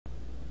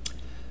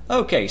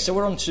Okay, so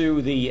we're on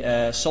to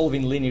the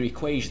solving linear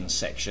equations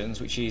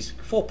sections, which is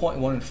 4.1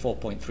 and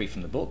 4.3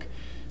 from the book.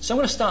 So I'm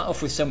going to start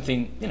off with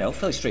something,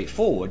 fairly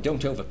straightforward.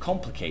 Don't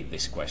overcomplicate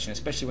this question,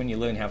 especially when you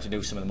learn how to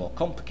do some of the more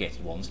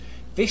complicated ones.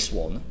 This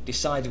one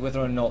decides whether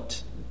or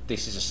not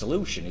this is a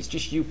solution. It's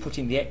just you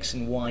putting the x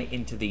and y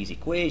into these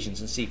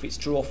equations and see if it's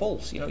true or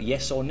false.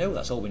 Yes or no,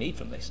 that's all we need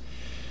from this.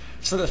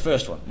 So look at the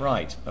first one.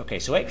 Right, okay,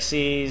 so x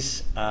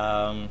is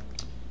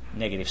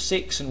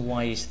 -6 and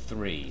y is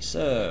 3.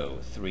 So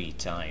 3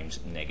 times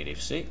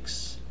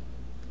 -6.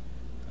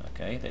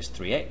 Okay, there's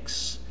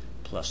 3x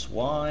plus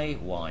y.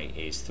 Y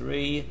is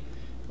 3.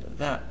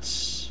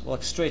 That's,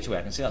 well, straight away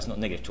I can see that's not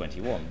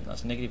 -21.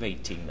 That's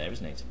 -18 there,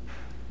 isn't it?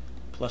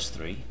 Plus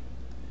 3.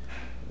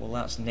 Well,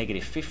 that's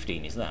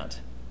 -15, is that?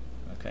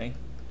 Okay,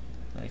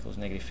 that equals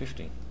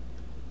 -15.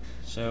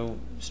 So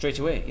straight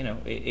away,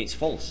 it's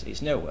false.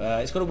 It's no.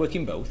 It's got to work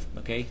in both.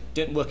 Okay,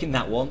 don't work in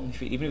that one.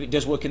 Even if it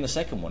does work in the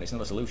second one, it's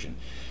not a solution.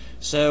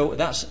 So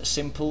that's a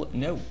simple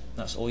no.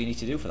 That's all you need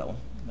to do for that one.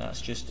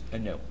 That's just a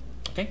no.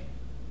 Okay.